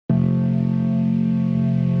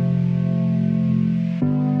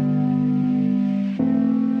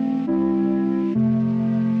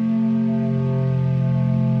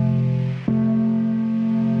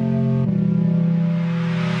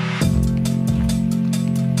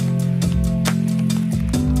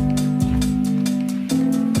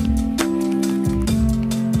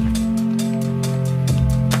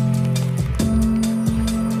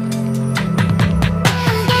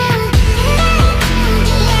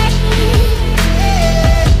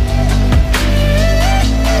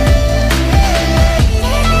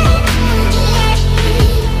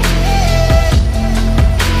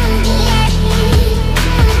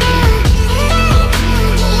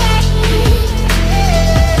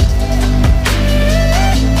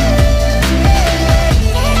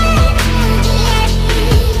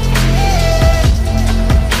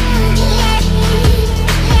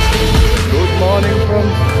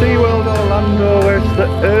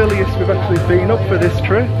earliest we've actually been up for this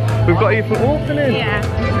trip. We've got here for opening. Yeah.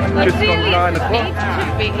 Just gone 9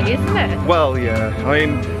 o'clock. Really, isn't it? Well, yeah. I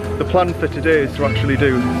mean, the plan for today is to actually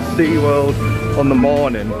do SeaWorld on the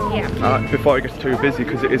morning before it gets too busy,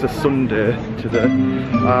 because it is a Sunday today,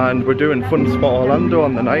 and we're doing Fun Spot Orlando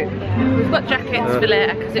on the night. We've got jackets for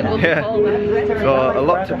later because it will be colder. So a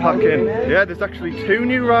lot to pack in. Yeah, there's actually 2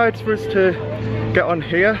 new rides for us to get on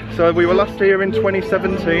here. So we were last here in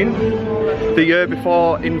 2017, the year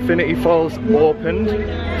before Infinity Falls opened,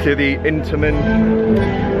 to the Intamin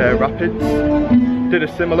Rapids. Did a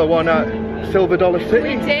similar one at Silver Dollar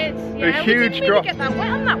City. We did, yeah. A huge drop. We didn't get that wet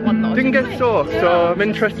on that one though. Didn't get soaked, so I'm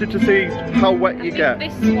interested to see how wet you get.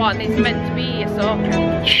 This one is meant to be a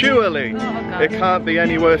soaker. Surely. It can't be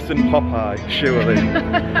any worse than Popeye, surely.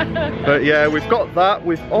 But yeah, we've got that.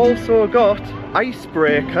 We've also got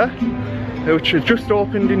Icebreaker, which has just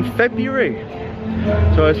opened in February.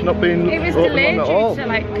 So it's not been open at all. Due to,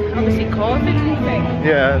 like, obviously COVID and things.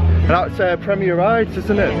 Yeah, and that's Premier Rides,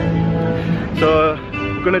 isn't it? So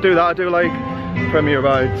we're gonna do that. I do like Premier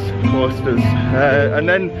Rides coasters, and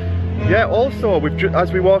then yeah, also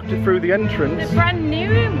as we walked through the entrance, the brand new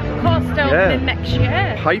coaster opening next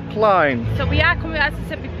year. Pipeline. So we are coming, as I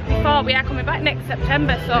said before, we are coming back next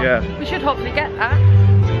September. So we should hopefully get that.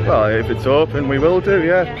 Well, if it's open, we will do.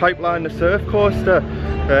 Yeah. Pipeline, the surf coaster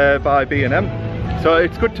by B&M. So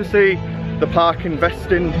it's good to see the park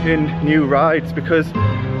investing in new rides, because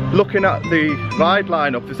looking at the ride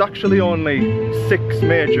lineup, there's actually only 6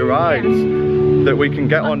 major rides that we can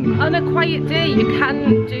get on. On a quiet day, you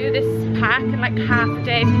can do this park in like half a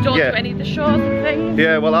day if you don't do any of the shows and things.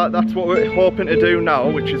 Yeah, well that's what we're hoping to do now,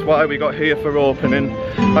 which is why we got here for opening.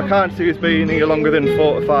 I can't see us being here longer than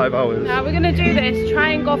 4 to 5 hours. Now we're going to do this, try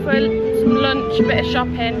and go for some lunch, a bit of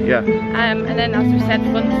shopping, and then as we said,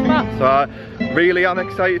 fun spot. So I really am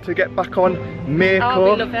excited to get back on Mako.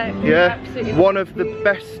 Oh, we love it. Yeah, absolutely. One of the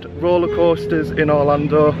best roller coasters in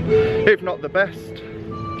Orlando, if not the best.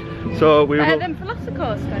 So we Better will. than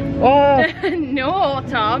Velocicoaster. Oh no,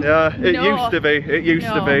 Tom. Yeah, it used to be. It used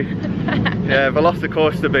to be. Yeah,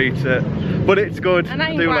 Velocicoaster beats it, but it's good. And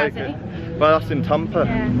I do like it. Well, that's in Tampa.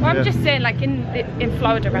 Yeah. Well, I'm just saying, like in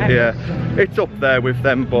Florida, right? Yeah, it's up there with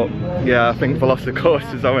them, but yeah, I think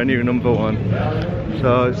Velocicoaster's our new #1.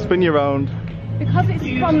 So spin you around. Because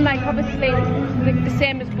it's from, like, obviously the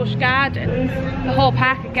same as Busch Gardens, the whole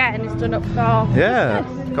park again is done up for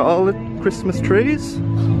Christmas. Got all the Christmas trees,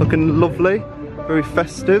 looking lovely, very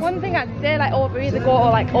festive. One thing I'd say, like, over here, they go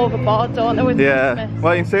like overboard, don't they, with Christmas?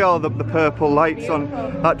 Well, you can see all the purple lights on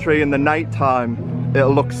that tree in the night time.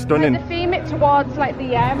 It'll look stunning. They theme it towards, like,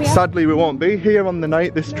 the area. Sadly, we won't be here on the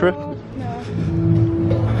night this trip. No.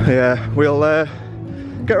 Yeah, we'll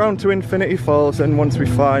get around to Infinity Falls and once we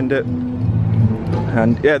find it.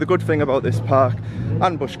 And yeah, the good thing about this park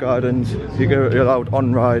and Busch Gardens, you're allowed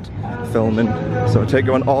on-ride filming. So I'll take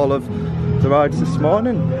you on all of the rides this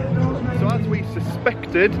morning. So as we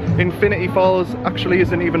suspected, Infinity Falls actually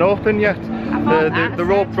isn't even open yet. The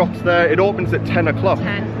rope drops there, it opens at 10 o'clock.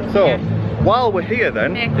 So while we're here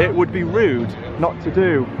then, it would be rude not to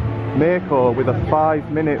do Mako with a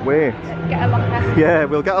 5-minute wait. Get a locker. Yeah,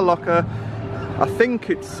 we'll get a locker. I think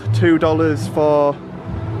it's $2 for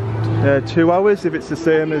 2 hours if it's the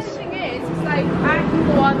same as. The thing is, it's like I can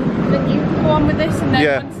go on, then you can go on with this, and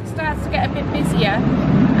then once it starts to get a bit busier,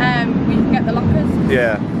 we can get the lockers.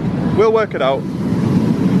 Yeah, we'll work it out.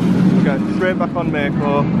 Okay, straight back on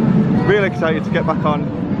Mako. Really excited to get back on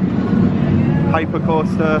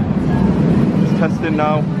Hypercoaster. It's testing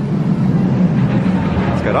now.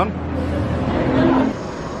 Let's get on.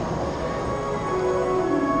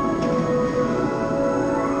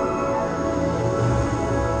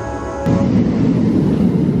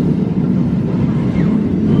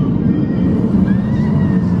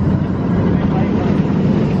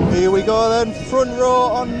 Here we go then, front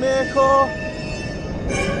row on Mako.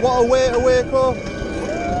 What a way to wake up.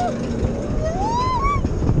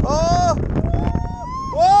 Oh!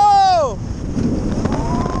 Whoa!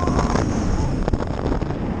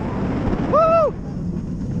 Woo!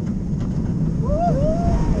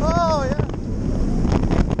 Oh yeah.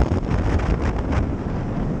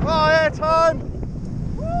 Oh yeah, time.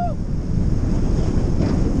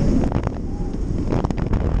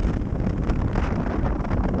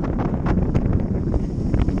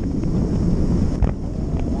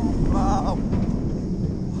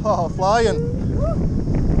 Oh, flying.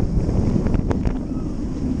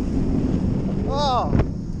 Oh.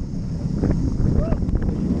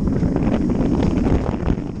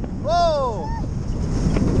 Whoa.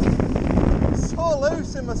 So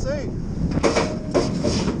loose in my seat.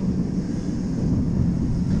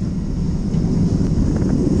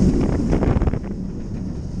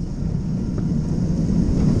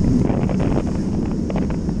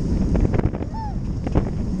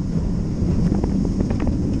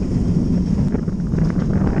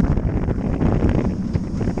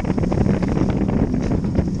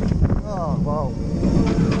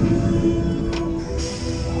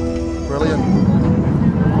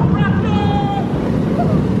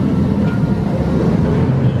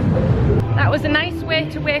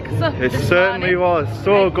 It certainly was.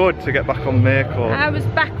 So good to get back on Mako. I was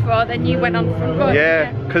back row, then you went on front row.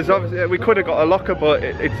 Yeah, because obviously we could have got a locker, but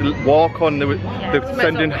it's walk on. They're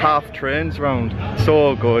sending half trains round.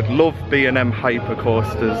 So good. Love B&M hyper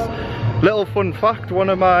coasters. Little fun fact, one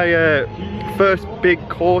of my first big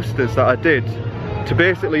coasters that I did to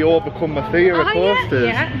basically overcome my fear of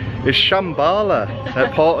coasters is Shambhala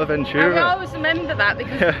at Portaventura. I always remember that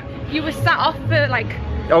because you were sat off for like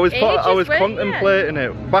I was contemplating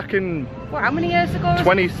it back in what, how many years ago?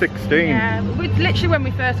 2016. Yeah, literally when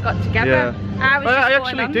we first got together. Yeah. I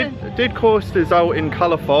actually did coasters out in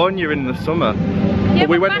California in the summer. Yeah,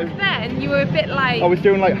 but back then you were a bit like... I was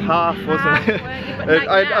doing like half, wasn't it?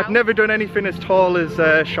 I'd never done anything as tall as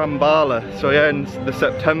Shambhala. So yeah, in the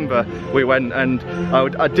September we went and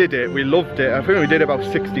I did it. We loved it. I think we did about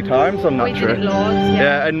 60 times on that trip. We did it loads,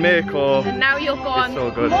 yeah, and Mako. And now you'll go on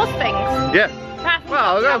so good. most things. Yeah.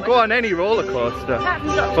 Well, I'll go on any roller coaster.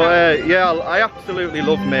 But yeah, I absolutely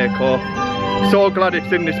love Mako. So glad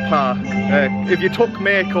it's in this park. If you took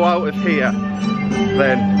Mako out of here,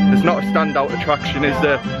 then there's not a standout attraction, is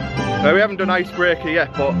there? We haven't done Icebreaker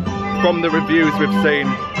yet, but from the reviews we've seen,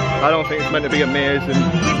 I don't think it's meant to be amazing.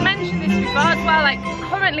 We've mentioned this before as well, like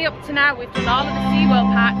currently up to now we've done all of the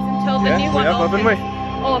SeaWorld parks until the new one opens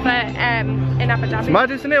over in Abu Dhabi. It's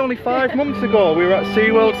mad, isn't it? Only 5 months ago we were at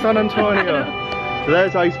SeaWorld San Antonio. So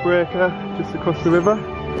there's Icebreaker, just across the river.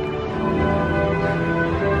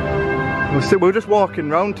 We're just walking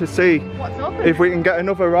round to see if we can get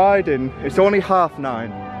another ride in. It's only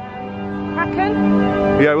 9:30. Kraken?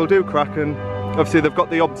 Yeah, we'll do Kraken. Obviously they've got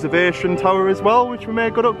the observation tower as well, which we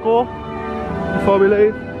may go before we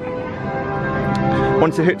leave.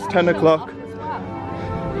 Once it hits 10 o'clock.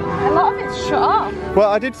 A lot of it's shut off. Well,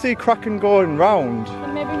 I did see Kraken going round. So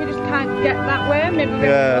maybe we just can't get that way, maybe we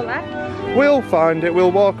go left. We'll find it,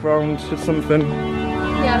 we'll walk round to something.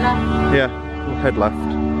 Yeah, left. Yeah, we'll head left.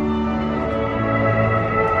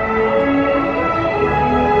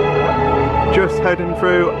 Just heading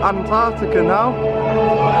through Antarctica now.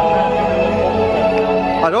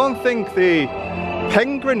 I don't think the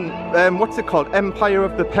penguin, what's it called? Empire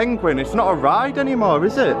of the Penguin. It's not a ride anymore,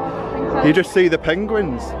 is it? So. You just see the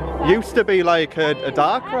penguins. Yeah. Used to be like a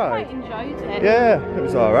dark ride. I quite enjoyed it. Yeah, it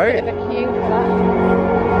was alright. Bit of a queue for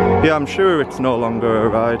that. Yeah, I'm sure it's no longer a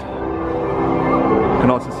ride. You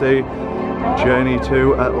can also see Journey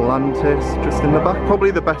to Atlantis just in the back.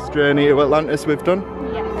 Probably the best journey to Atlantis we've done.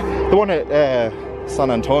 The one at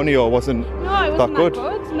San Antonio wasn't that good.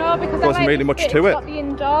 No, because there wasn't really much to it. It's got the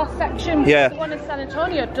indoor section. Yeah. The one in San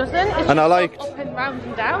Antonio doesn't. It's and just I liked up and round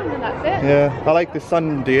and down, and that's it. Yeah, I like the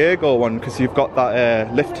San Diego one because you've got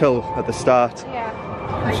that lift hill at the start. Yeah.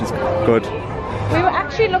 Which is good. We were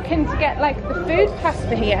actually looking to get like the food pass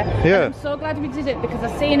for here. Yeah. And I'm so glad we did it because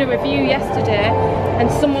I seen a review yesterday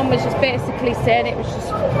and someone was just basically saying it was just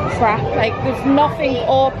crap. Like there's nothing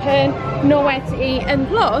open, nowhere to eat, and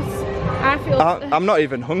plus I feel I'm not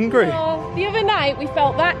even hungry. No, the other night we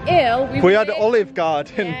felt that ill. We had Olive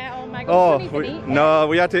Garden. Yeah, oh my god.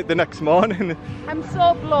 We had it the next morning. I'm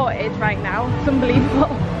so bloated right now. It's unbelievable.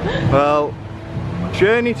 Well,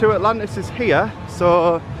 Journey to Atlantis is here,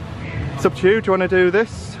 so it's up to you. Do you want to do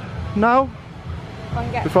this now?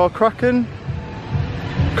 Before Kraken?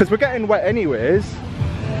 Because we're getting wet anyways.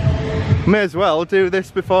 May as well do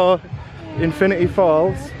this before Infinity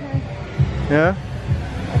Falls. Yeah?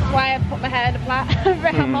 That's why I put my hair in a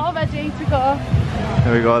plait. I'm all ready to go.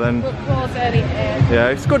 There we go then. We'll close early today. Yeah,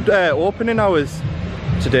 it's good opening hours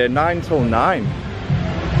today, 9 till 9.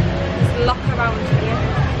 There's a locker around here.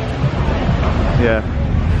 Yeah.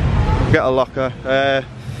 Get a locker.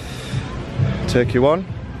 Take you on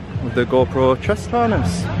with the GoPro chest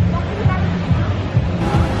harness.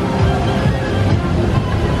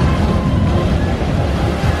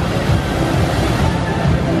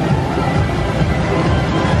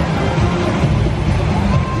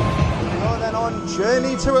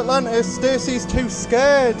 Journey to Atlantis. Stacey's too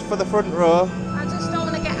scared for the front row. I just don't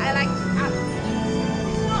want to get, it's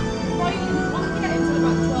not pointless to get into the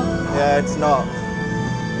back row. Yeah, it's not.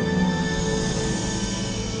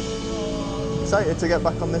 Excited to get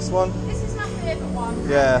back on this one. This is my favourite one.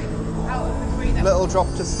 Yeah. Out of the three. Little drop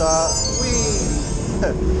to start. Whee!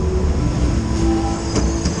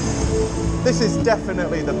 This is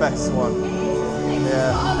definitely the best one.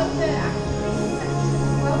 Yeah.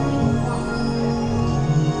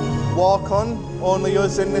 Walk on, only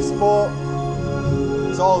us in this boat.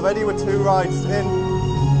 It's already with 2 rides in.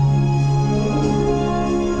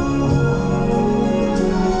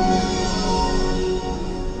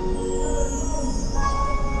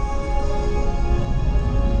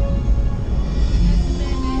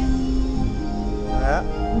 Yeah.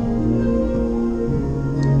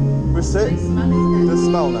 was saying, it does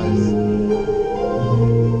smell nice.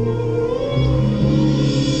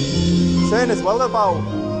 Saying as well about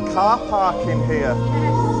car parking here,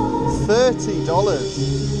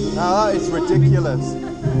 $30. Now that is ridiculous.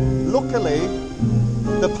 Luckily,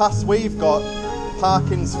 the pass we've got,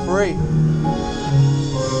 parking's free.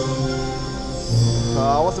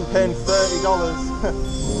 I wasn't paying $30.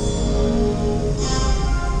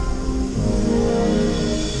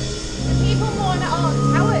 People more at all the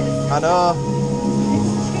towers. I know.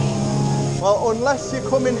 Well, unless you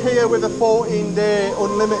come in here with a 14-day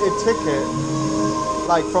unlimited ticket,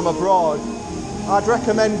 like from abroad, I'd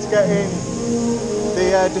recommend getting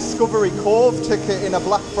the Discovery Cove ticket in a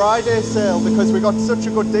Black Friday sale, because we got such a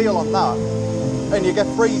good deal on that, and you get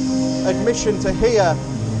free admission to here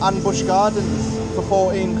and Busch Gardens for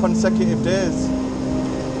 14 consecutive days.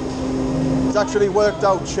 It's actually worked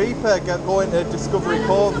out cheaper going to Discovery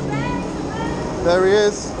Cove. There he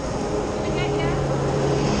is.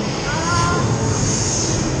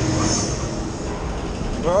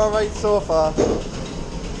 We're alright so far.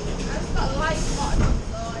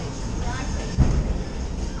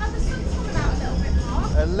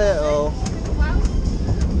 A little.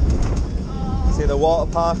 See the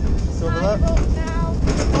water park? It's over there.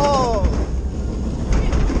 Oh!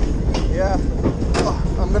 Yeah.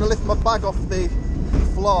 Oh, I'm going to lift my bag off the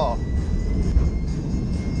floor.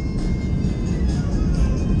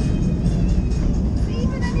 Is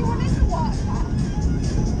even anyone in the water park?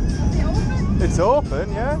 Is it open? It's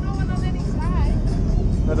open, yeah. No one on any side.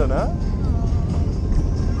 I don't know.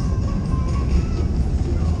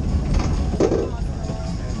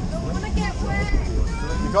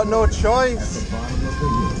 You got no choice.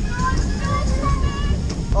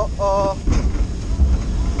 Uh-oh.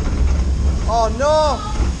 Oh no!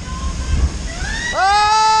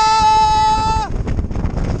 Ah!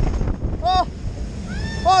 Oh!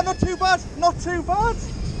 Oh, not too bad, not too bad.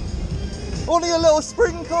 Only a little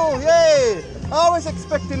sprinkle, yay! I was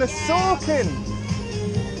expecting a soaking.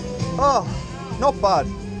 Oh, not bad.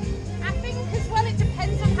 I think as well it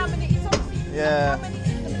depends on how many it's obviously how many's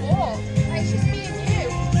in the boat. Like it's just me and you.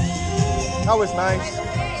 That was nice.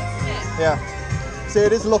 Yeah. See,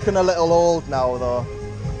 it is looking a little old now though.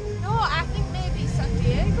 No, I think maybe San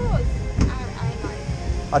Diego's.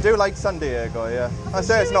 I do like San Diego, yeah. I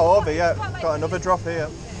say it's not over yet. Got another drop here.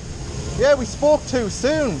 Yeah, we spoke too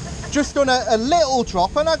soon. Just done a little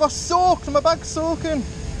drop and I got soaked. My bag's soaking.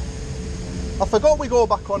 I forgot we go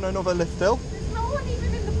back on another lift hill. There's no one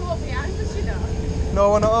even in the boat behind us, you know. No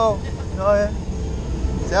one at all. Oh yeah.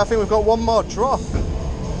 See, I think we've got one more drop. This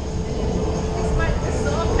might be the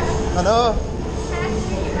soaker. I know.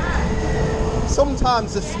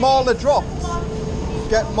 Sometimes the smaller drops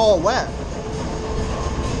get more wet.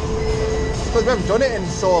 It's because we haven't done it in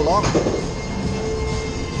so long.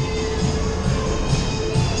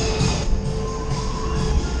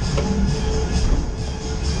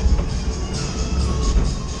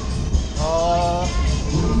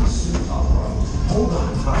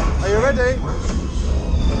 Are you ready?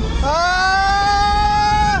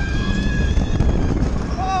 Ah!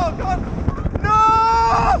 Oh God! No!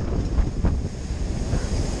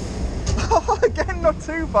 Again, not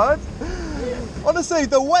too bad. Honestly,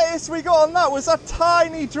 the wettest we got on that was that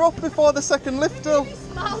tiny drop before the second lift hill.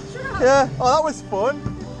 Small drop. Yeah, oh, that was fun.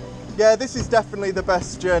 Yeah, this is definitely the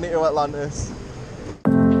best journey to Atlantis.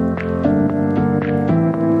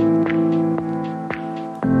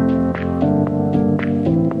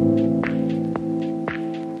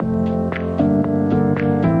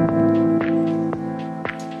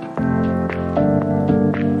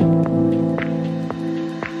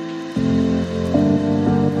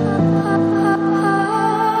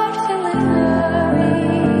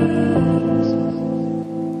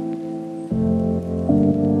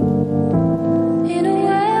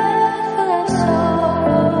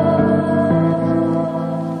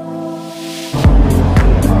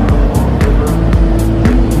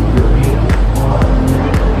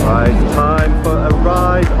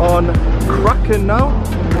 Kraken now.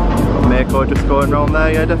 Mako just going around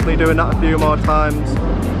there, yeah, definitely doing that a few more times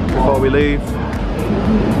before we leave.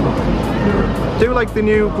 Do like the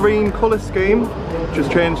new green colour scheme,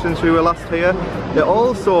 just changed since we were last here. It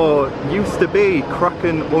also used to be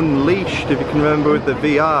Kraken Unleashed, if you can remember, with the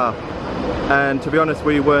VR. And to be honest,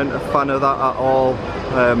 we weren't a fan of that at all.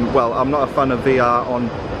 Well, I'm not a fan of VR on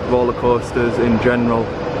roller coasters in general.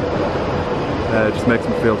 It just makes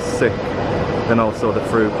me feel sick. And also the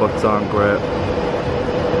throughputs aren't great.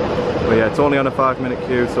 But yeah, it's only on a 5-minute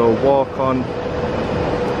queue, so walk on.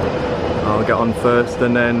 I'll get on first,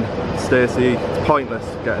 and then Stacey, it's pointless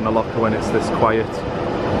getting a locker when it's this quiet.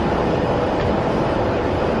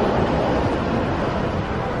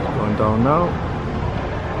 down now.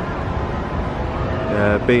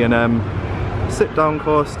 Yeah, B&M sit down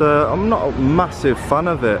coaster. I'm not a massive fan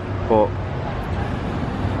of it, but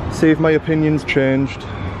see if my opinion's changed.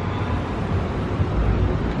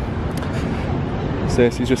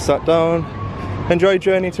 Stacey's just sat down. Enjoy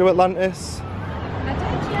Journey to Atlantis. I did,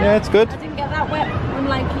 yeah. Yeah, it's good. I didn't get that wet,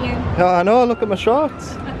 unlike you. Yeah, I know, look at my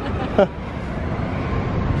shorts.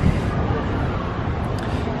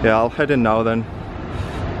 Yeah, I'll head in now then.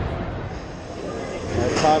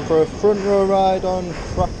 Time for a front row ride on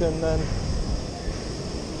Kraken then.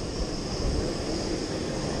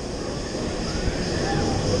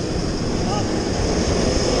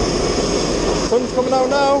 Sun's coming out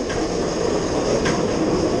now.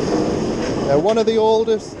 One of the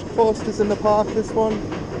oldest coasters in the park, this one.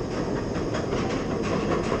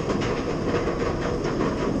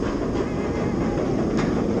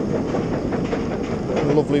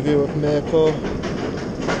 A lovely view of Mako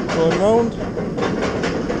going round.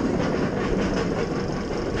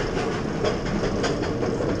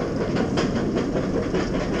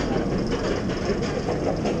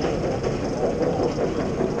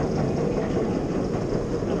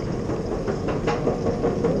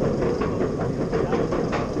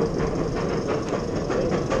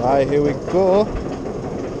 Right, here we go.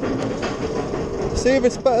 See if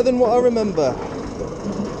it's better than what I remember.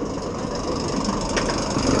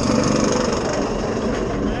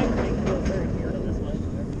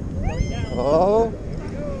 Oh.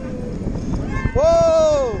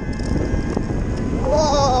 Whoa!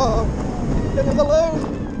 Whoa! Get the balloon!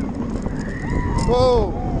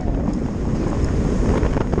 Whoa!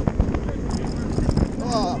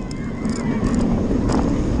 Oh.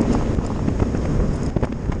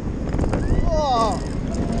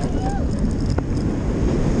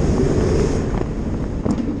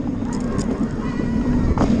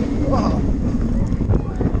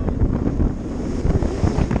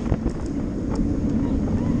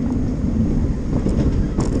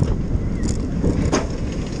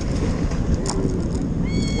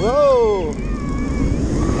 Whoa!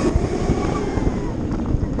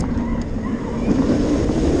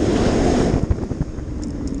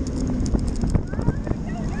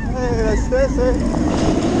 Hey, there's Stacey.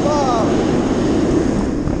 Wow!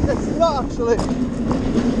 It's not actually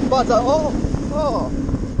bad at all. Oh!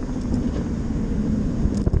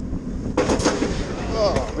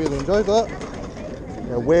 Oh, really enjoyed that.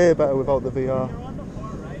 Yeah, way better without the VR.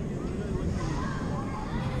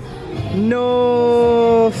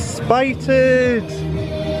 No, spited!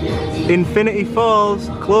 Infinity Falls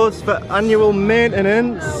closed for annual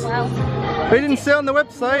maintenance. Oh well. We didn't see it on the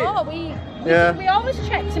website. No, we always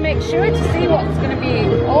check to make sure to see what's going to be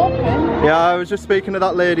open. Yeah, I was just speaking to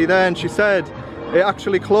that lady there and she said it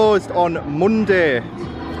actually closed on Monday.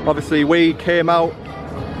 Obviously we came out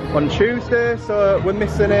on Tuesday, so we're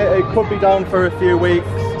missing it. It could be down for a few weeks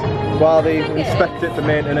while they inspect it for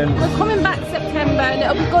maintenance. We're coming back September and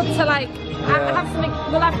it'll be good to like have something.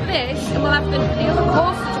 We'll have this and we'll have the other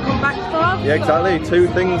coaster to come back for. Yeah, exactly. Two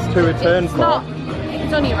things to return for.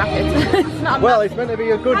 It's only a rapid. It's not a well, it's meant to be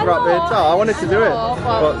a good rapid. Oh, I wanted to do it.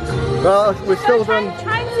 But well, we've still done.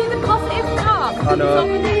 Try and see the positive part. I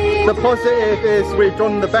know. The positive is we've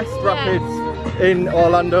done the best rapids in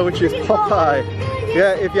Orlando, which is Popeye.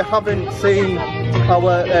 Yeah, if you haven't seen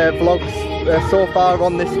our vlogs so far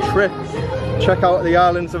on this trip, check out the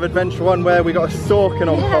Islands of Adventure one where we got a soaking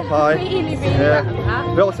on Popeye. Really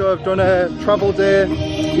We also have done a travel day,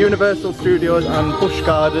 Universal Studios and Busch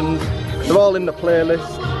Gardens. They're all in the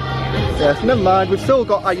playlist. Yes, never mind, we've still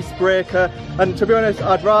got Icebreaker, and to be honest,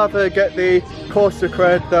 I'd rather get the coaster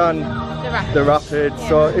cred than the rapids. Yeah.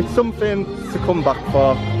 So it's something to come back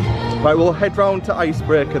for. Right, we'll head round to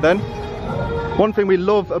Icebreaker then. One thing we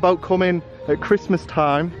love about coming at Christmas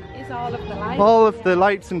time is all of the lights. All of the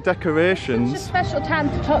lights and decorations. It's a special time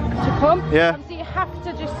to come. Yeah. Obviously you have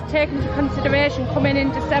to just take into consideration coming in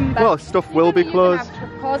December. Well, stuff will be closed.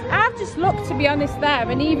 I've just looked, to be honest, there,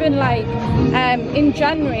 and even like in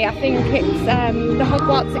January, I think it's the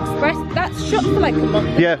Hogwarts Express. That's shut for like a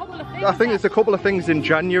month. Yeah. I think there's a couple of things in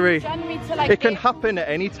January. To like it can happen at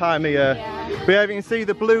any time of year. Yeah. But yeah, you can see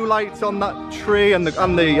the blue lights on that tree and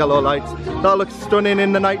the yellow lights. That looks stunning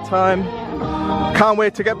in the night time. Yeah. Can't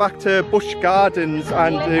wait to get back to Busch Gardens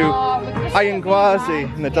and do Iron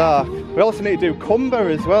Gwazi in the dark. We also need to do Cumber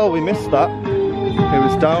as well. We missed that. It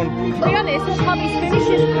was down. To be honest, we'll probably finish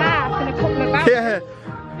this park in a couple of hours. Yeah.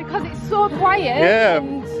 Because it's so quiet. Yeah.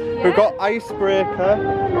 And, yeah. We've got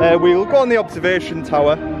Icebreaker. We'll go on the observation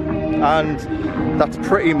tower. And that's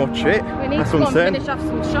pretty much it. We need to go and finish off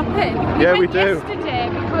some shopping. Yeah, we do. Yesterday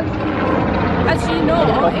because as you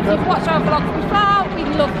know, if you've watched our vlogs before, we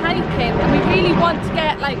love hiking and we really want to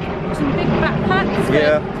get like some big backpacks.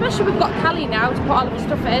 Especially we've got Callie now to put all of our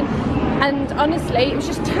stuff in. And honestly, it was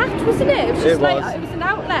just tacked, wasn't it? It was just it was an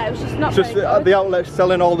outlet. It was just not very good. The outlet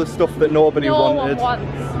selling all the stuff that nobody wanted. One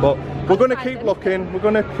wants. But we're going to keep looking. We're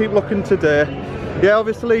going to keep looking today. Yeah,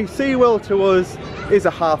 obviously SeaWorld to us is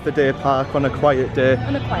a half a day park on a quiet day.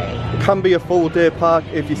 On a quiet day. It can be a full day park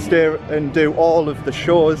if you stay and do all of the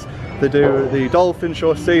shows. They do the dolphin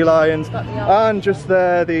show, sea lions, and just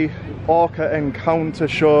there the orca encounter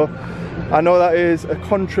show. I know that is a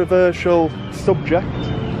controversial subject,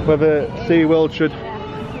 whether SeaWorld should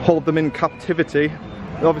hold them in captivity.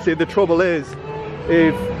 Obviously the trouble is,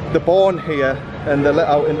 if they're born here and they're let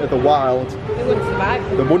out into the wild, they wouldn't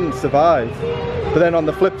survive. They wouldn't survive. But then on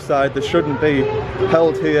the flip side, they shouldn't be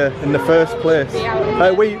held here in the first place.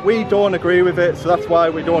 We don't agree with it, so that's why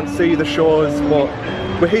we don't see the shows, but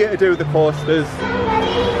we're here to do the coasters.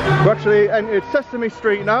 We're actually entered Sesame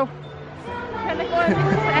Street now. Can I go on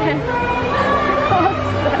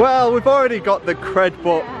this Well, we've already got the cred,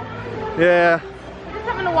 but yeah. Just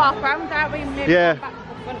having a walk around, aren't we? Maybe back to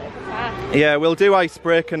the front of the park. Yeah, we'll do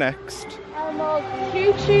Icebreaker next. Elmo's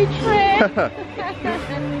choo-choo train.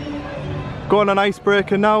 Going on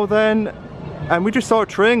Icebreaker now then, and we just saw a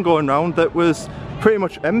train going round that was pretty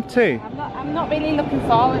much empty. I'm not really looking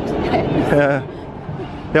forward to this.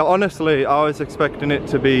 Yeah, honestly, I was expecting it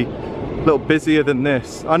to be a little busier than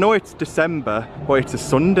this. I know it's December, but it's a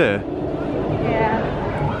Sunday.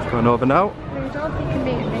 Yeah. It's going over now. Rudolph, you can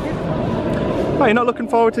meet a minute. Oh, you're not looking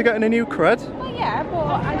forward to getting a new cred? Well, yeah, but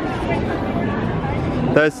I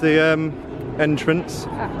just... There's the entrance.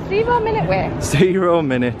 0 minute wait. 0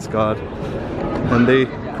 minutes, God. And the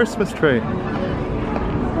Christmas tree.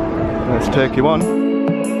 Let's take you on.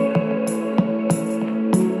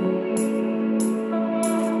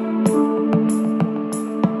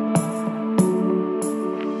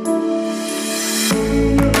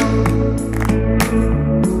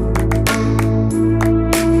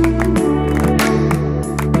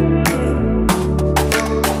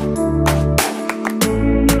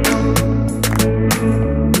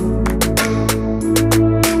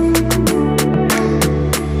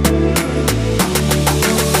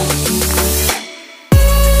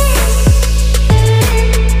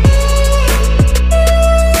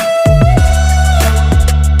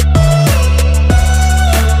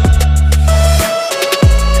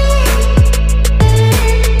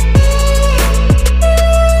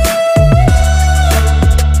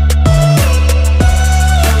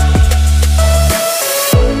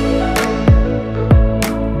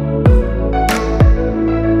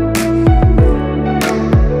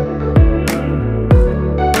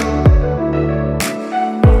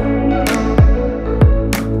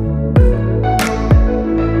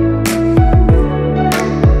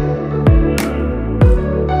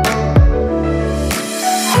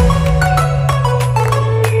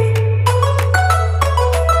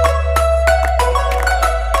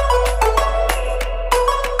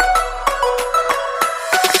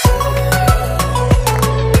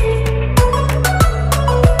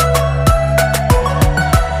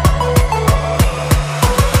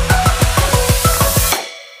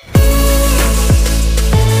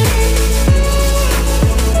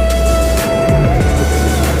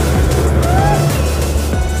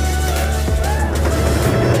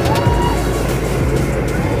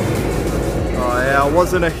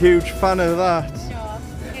 Wasn't a huge fan of that. No,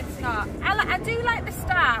 it's not. I do like the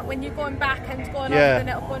start when you're going back and going over the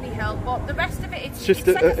little bunny hill, but the rest of it's just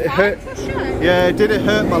like it hurt. Yeah, it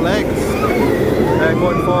hurt my legs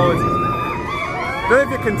going forward. I don't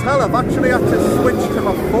know if you can tell, I've actually had to switch to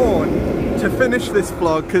my phone to finish this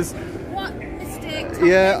vlog because what mistake?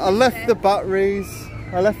 I left the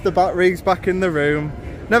batteries back in the room.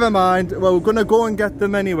 Never mind, well, we're gonna go and get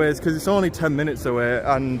them anyways because it's only 10 minutes away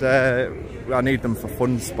and I need them for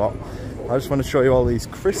fun spot. I just want to show you all these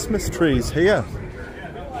Christmas trees here.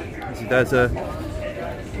 See, there's a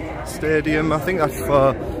stadium, I think that's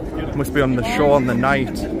for, must be on the show on the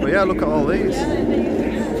night. But yeah, look at all these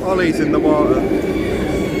in the water.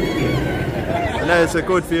 And there's a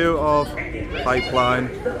good view of Pipeline.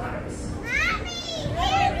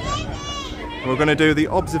 We're going to do the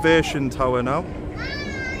observation tower now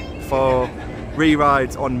for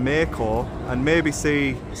re-rides on Mako and maybe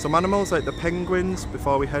see some animals like the penguins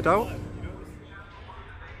before we head out.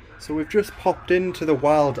 So we've just popped into the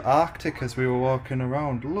wild Arctic as we were walking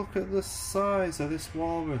around. Look at the size of this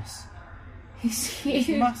walrus. He's huge.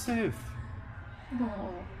 It's massive.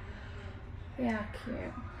 Oh, yeah,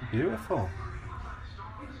 cute. Beautiful.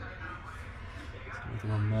 Another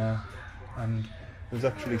one there. And There's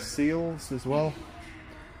actually seals as well.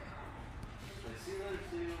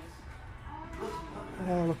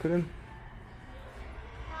 Oh, look at him.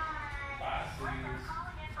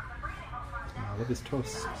 Oh, look at his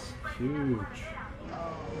tusks. Huge.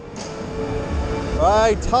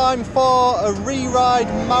 Right, time for a re-ride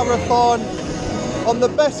marathon on the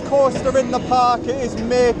best coaster in the park. It is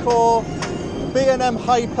Mako B&M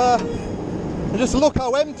Hyper. And just look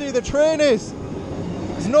how empty the train is.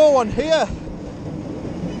 There's no one here.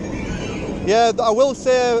 Yeah, I will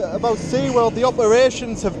say about SeaWorld, the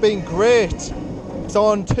operations have been great. It's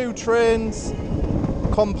on 2 trains,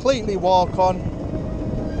 completely walk on.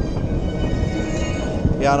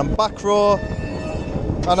 Yeah, and I'm back row,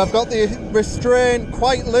 and I've got the restraint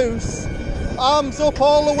quite loose. Arms up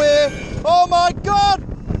all the way. Oh my God!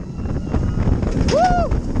 Woo!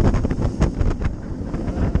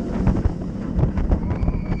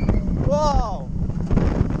 Wow!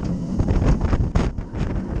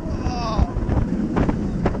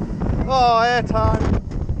 Oh, air time.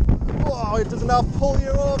 Whoa, it doesn't have pull you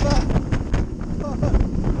over.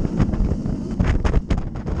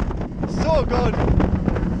 So good.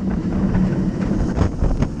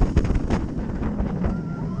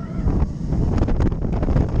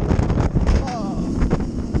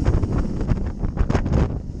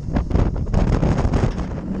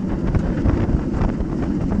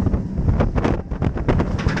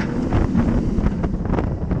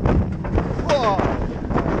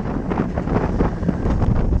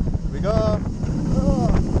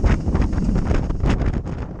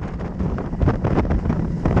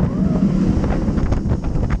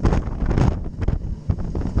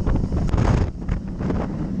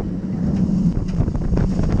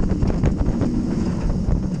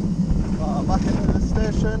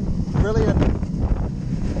 Brilliant.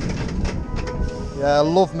 Yeah, I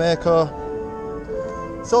love Mako.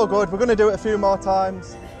 So good. We're going to do it a few more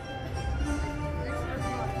times.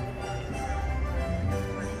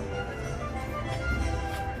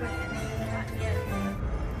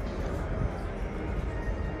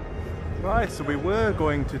 Right, so we were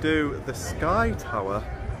going to do the Sky Tower,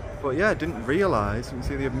 but yeah, didn't realise, you can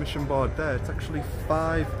see the admission board there, it's actually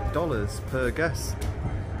 $5 per guest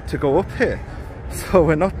to go up here. So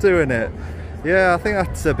we're not doing it. Yeah, I think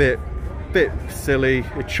that's a bit silly.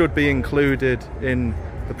 It should be included in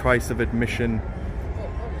the price of admission.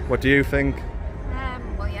 What do you think?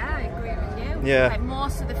 Well, yeah, I agree with you. Yeah. Like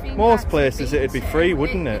most of the theme most places it'd be free,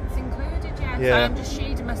 wouldn't it? It's included, yeah. Yeah. So I'm just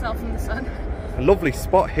shading myself in the sun. A lovely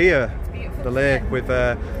spot here, the lake, yeah. with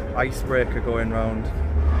a icebreaker going round.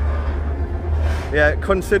 Yeah,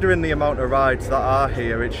 considering the amount of rides that are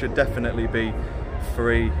here, it should definitely be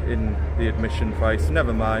free in the admission price.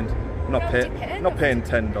 Never mind, not paying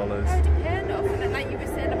 $10. How depend off, and like you were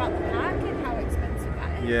saying about the parking, how expensive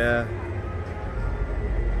that is. Yeah.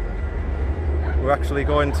 We're actually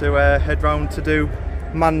going to head round to do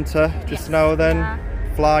Manta just now then. Yeah.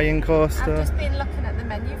 Flying coaster. I've just been looking at the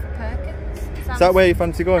menu for Perkins. Is that where you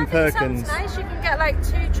fancy going, Perkins? Sounds nice. You can get like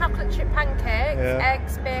 2 chocolate chip pancakes,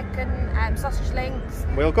 eggs, bacon, sausage links.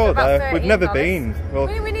 We'll go there. We've never been.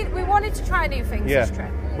 We wanted to try new things this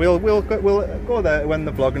trip. We'll go there when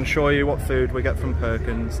the vlog and show you what food we get from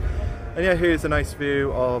Perkins. And yeah, here's a nice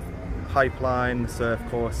view of Pipeline Surf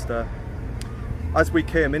Coaster. As we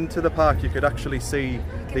came into the park, you could actually see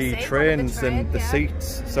the trains and the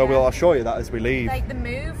seats. So I'll show you that as we leave. Like the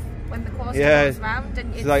move when the coaster goes round,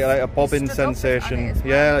 and it's like a bobbing sensation.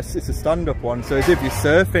 Yeah, it's a stand-up one, so as if you're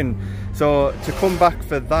surfing. So to come back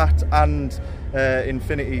for that and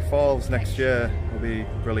Infinity Falls next year will be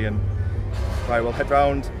brilliant. Right, we'll head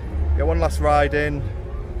round, get one last ride in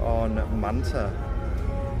on Manta.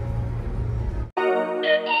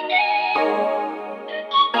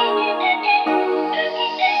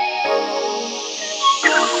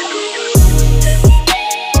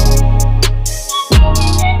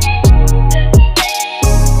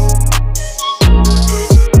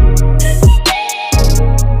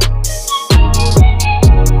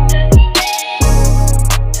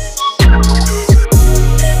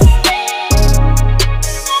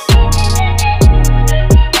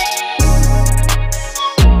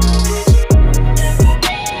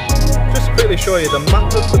 Show you the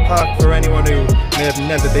map of the park for anyone who may have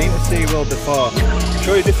never been to SeaWorld before.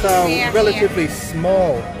 Show you just how relatively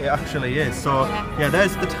small it actually is. So yeah,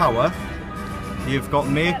 there's the tower. You've got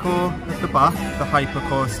Mako at the back, the hyper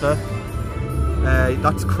coaster.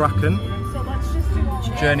 That's Kraken.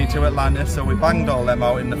 Journey to Atlantis. So we banged all them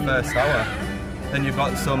out in the first hour. Then you've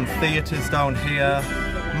got some theatres down here.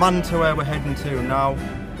 Manta, where we're heading to now.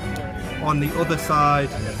 On the other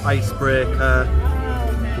side, Icebreaker.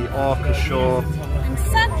 The Orca Show. And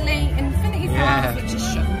sadly, Infinity Yeah. Which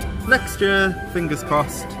is shut. Next year, fingers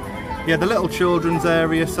crossed. Yeah, the little children's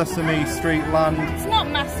area, Sesame Street Land. It's not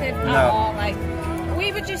massive at all. Like,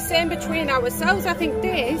 we were just saying between ourselves, I think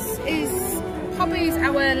this is probably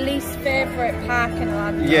our least favourite park in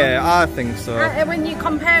Orlando. Yeah, I think so. When you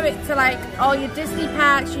compare it to like all your Disney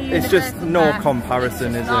parks, your it's just no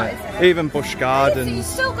comparison, is it? Even Busch Gardens. You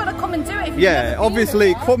still got to come and do it. If yeah,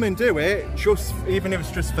 obviously come and do it. Just even if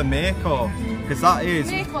it's just for Mako, because that is.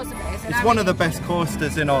 Mako's amazing. It's one of the best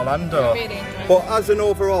coasters in Orlando. Really enjoy it. But as an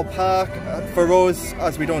overall park, for us,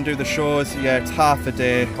 as we don't do the shows, yeah, it's half a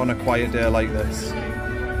day on a quiet day like this.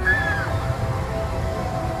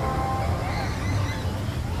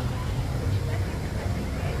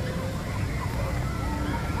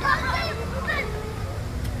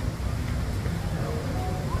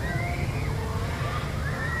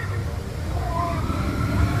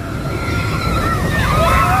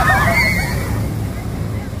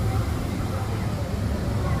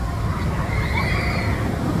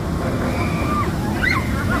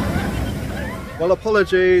 Well,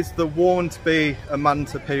 apologies, there won't be a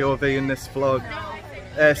manta POV in this vlog.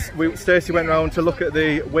 Stacey went round to look at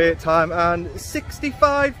the wait time and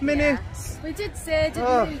 65 minutes! We did say,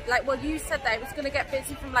 didn't we? Like, well, you said that it was going to get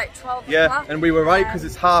busy from like 12 o'clock. Yeah, and we were right because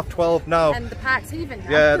it's 12:30 now. And the park's even now.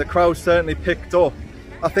 Yeah, the crowd certainly picked up.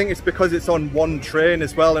 I think it's because it's on one train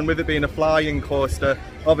as well, and with it being a flying coaster,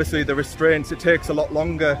 obviously the restraints, it takes a lot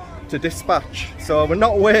longer to dispatch. So we're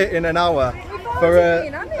not waiting an hour for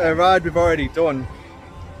a ride we've already done.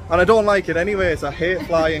 And I don't like it anyways, I hate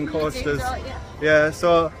flying coasters. Yeah,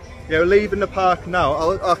 so yeah, we're leaving the park now.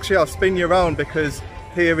 I'll spin you around because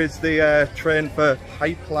here is the train for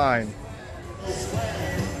Pipeline.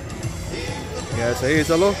 Yeah, so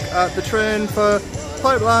here's a look at the train for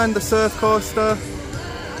Pipeline, the surf coaster.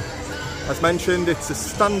 As mentioned, it's a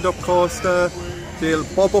stand-up coaster. So you'll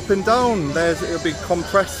bob up and down. It'll be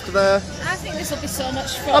compressed there. I think this will be so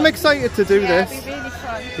much fun. I'm excited to do this. It'll be really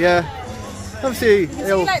fun. Yeah. Obviously,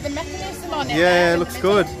 it'll like the mechanism on it. Yeah, it looks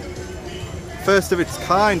good. First of its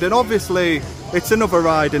kind, and obviously it's another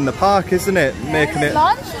ride in the park, isn't it? Making it.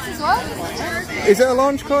 Launches as well. Is it a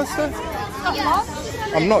launch coaster? Yeah.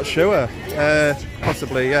 I'm not sure.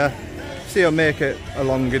 Possibly, yeah. So you'll make it a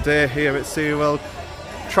longer day here at SeaWorld.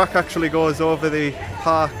 Track actually goes over the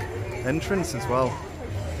park entrance as well.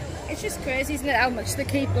 It's just crazy, isn't it, how much they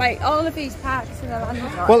keep like all of these parks in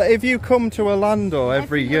Orlando. Well, if you come to Orlando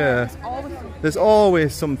every year, there's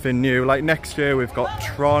always something new. Like next year we've got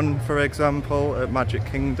Tron, for example, at Magic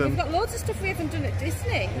Kingdom. We've got loads of stuff we haven't done at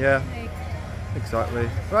Disney. Yeah, exactly.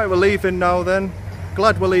 Right, we're leaving now then.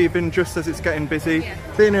 Glad we're leaving just as it's getting busy. Yeah.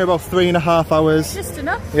 Been here about 3.5 hours. Just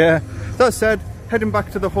enough. Yeah. That said, heading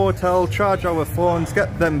back to the hotel, charge our phones,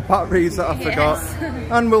 get them batteries that I forgot,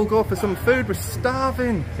 and we'll go for some food. We're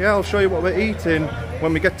starving. Yeah, I'll show you what we're eating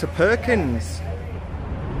when we get to Perkins.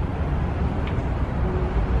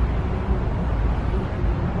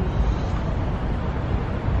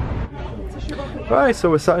 Right, so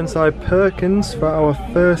we're sat inside Perkins for our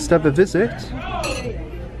first ever visit.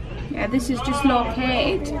 Yeah, this is just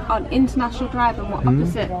located on International Drive and what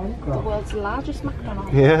opposite the world's largest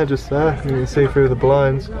McDonald's. Yeah, just there. You can see through the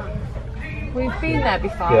blinds. We've been there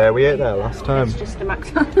before. Yeah, we ate there last time. It's just a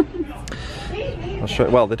McDonald's. I'll show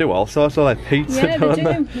you. Well, they do all sorts of like pizza, yeah, don't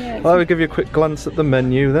they? Yeah, I'll give you a quick glance at the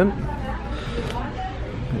menu then.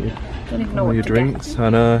 Don't even know what your drinks.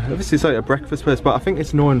 And obviously it's like a breakfast place, but I think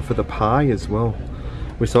it's known for the pie as well.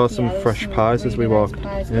 We saw some fresh pies as we walked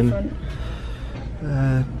in.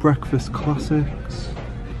 Breakfast classics.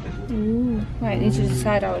 Ooh, right, need to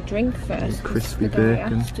decide our drink first. Crispy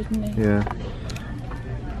bacon. Asked, didn't we? Yeah.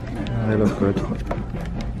 They look good.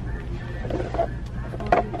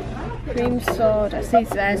 Cream soda. See,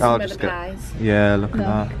 there's some of the pies. Yeah, look at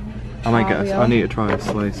that. I might get. I need to try a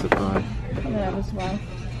slice of pie. There as well.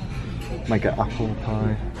 Might get apple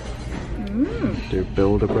pie. Do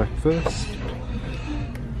build a breakfast.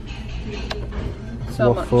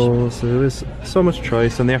 So waffles. There is so much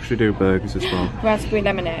choice, and they actually do burgers as well. Raspberry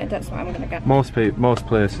lemonade. That's what I'm gonna get. Most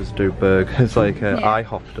places do burgers, like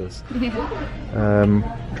IHOP does.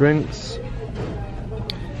 Drinks.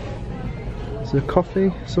 Is there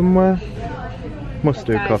coffee somewhere? Must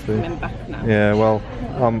do coffee. Yeah, well,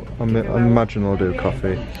 I imagine I'll do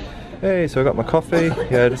coffee. Hey, so I got my coffee.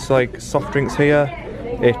 Yeah, just like soft drinks here.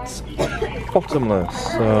 It's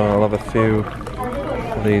bottomless, so I'll have a few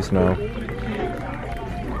of these now.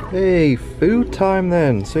 Hey, food time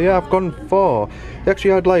then. So yeah, I've gone for. They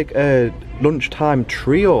actually had like a lunchtime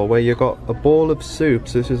trio where you got a bowl of soup.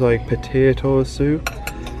 So this is like potato soup,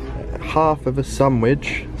 half of a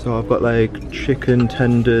sandwich. So I've got like chicken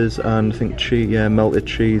tenders and I think cheese, melted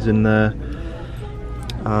cheese in there.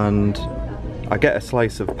 and I get a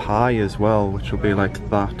slice of pie as well, which will be like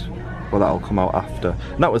that. Well, that'll come out after.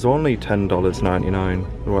 And that was only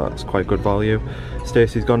 $10.99. Well, that's quite good value.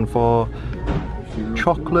 Stacey's gone for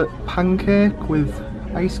chocolate pancake with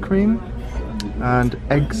ice cream and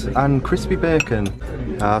eggs and crispy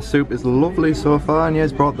bacon. Our soup is lovely so far, and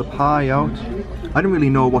he's brought the pie out. I didn't really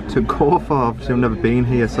know what to go for, obviously I've never been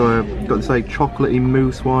here, so I've got this like chocolatey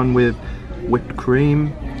mousse one with whipped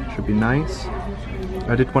cream. Should be nice.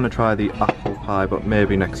 I did want to try the apple pie, but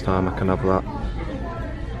maybe next time I can have that.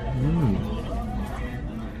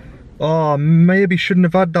 Oh, maybe shouldn't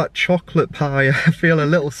have had that chocolate pie. I feel a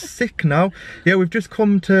little sick now. Yeah, we've just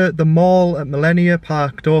come to the mall at Millennia,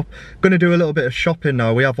 parked up. Gonna do a little bit of shopping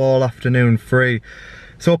now. We have all afternoon free.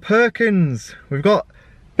 So Perkins, we've got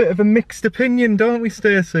a bit of a mixed opinion, don't we,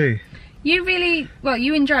 Stacey? You really, well,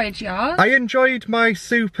 you enjoyed yours. I enjoyed my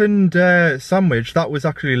soup and sandwich. That was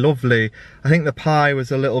actually lovely. I think the pie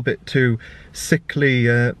was a little bit too sickly,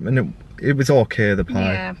 and it was okay, the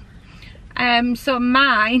pie. Yeah. So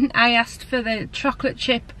mine, I asked for the chocolate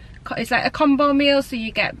chip. It's like a combo meal, so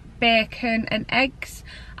you get bacon and eggs.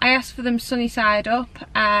 I asked for them sunny side up,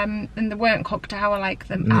 and they weren't cooked how I like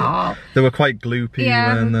them at all. They were quite gloopy,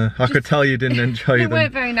 weren't they? I could tell you didn't enjoy them. They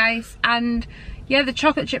weren't very nice. And yeah, the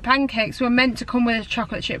chocolate chip pancakes were meant to come with a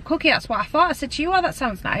chocolate chip cookie. That's what I thought. I said to you, oh, that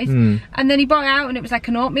sounds nice. And then he brought it out and it was like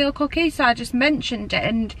an oatmeal cookie, so I just mentioned it,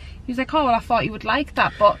 and he was like, oh, well, I thought you would like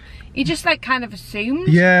that, but he just like kind of assumed.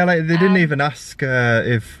 Yeah, like they didn't even ask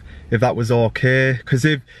if that was okay, because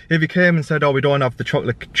if he came and said, oh, we don't have the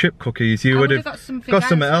chocolate chip cookies, you would have got something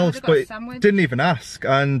else, but didn't even ask.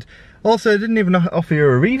 And also didn't even offer you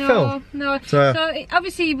a refill. No. So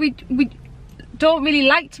obviously we don't really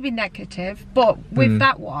like to be negative, but with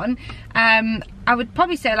that one, I would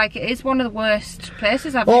probably say like it is one of the worst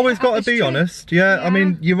places I've always got to be honest. Yeah, I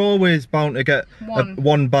mean, you're always bound to get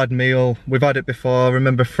one bad meal. We've had it before. I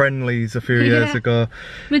remember Friendly's a few years ago.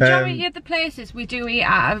 Majority of the places we do eat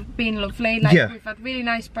at have been lovely. Like we've had really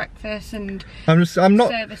nice breakfast and service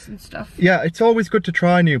and stuff. Yeah, it's always good to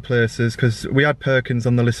try new places, because we had Perkins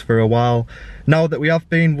on the list for a while. Now that we have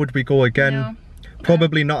been, would we go again? No.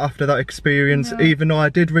 Probably not after that experience. Even though I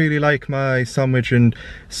did really like my sandwich and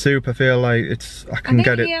soup, I feel like I can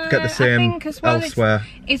get the same elsewhere.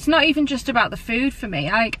 It's not even just about the food for me.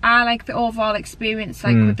 I like the overall experience,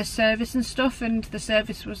 like with the service and stuff, and the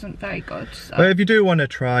service wasn't very good. So. But if you do want to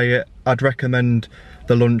try it, I'd recommend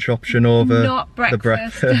the lunch option over the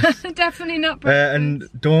breakfast. Definitely not breakfast. And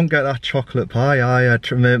don't get that chocolate pie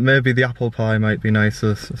either. Maybe the apple pie might be nice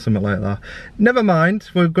or something like that. Never mind,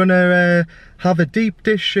 we're gonna have a deep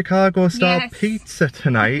dish Chicago style pizza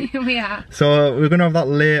tonight. We are. So we're gonna have that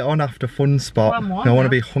later on after Fun Spot. I want to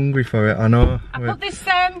be hungry for it, I know. I put this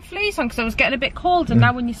fleece on because I was getting a bit cold, and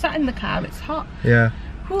now when you sat in the car it's hot. Yeah.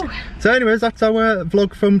 Whew. So anyways, that's our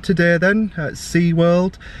vlog from today then at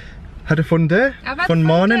SeaWorld. Had a fun day, fun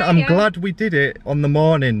morning. I'm glad we did it on the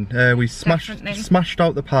morning. We smashed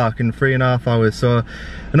out the park in 3.5 hours. So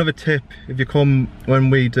another tip, if you come when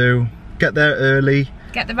we do, get there early.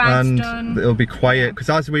 Get the rides done. It'll be quiet, because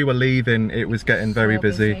as we were leaving it was getting very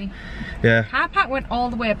busy. Yeah. Car park went all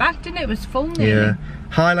the way back, didn't it? It was full nearly. Yeah.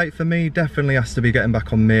 Highlight for me definitely has to be getting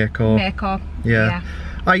back on Mako. Yeah.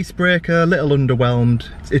 Icebreaker, a little underwhelmed.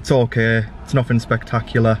 It's okay, it's nothing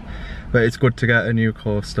spectacular, but it's good to get a new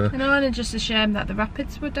coaster. I know, and it's just a shame that the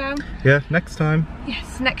rapids were down. Yeah, next time.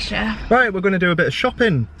 Yes, next year. Right, we're going to do a bit of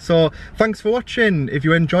shopping. So thanks for watching. If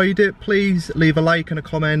you enjoyed it, please leave a like and a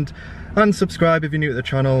comment, and subscribe if you're new to the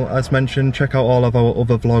channel. As mentioned, check out all of our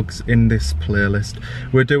other vlogs in this playlist.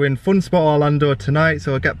 We're doing Fun Spot Orlando tonight,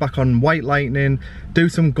 so I'll get back on White Lightning, do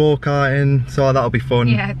some go-karting, so that'll be fun.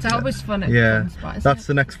 Yeah, it's always fun at Fun Spot, that's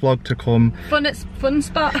the next vlog to come. Fun at Fun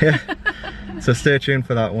Spot. Yeah. So stay tuned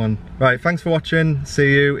for that one. Right, thanks for watching.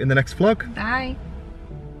 See you in the next vlog. Bye.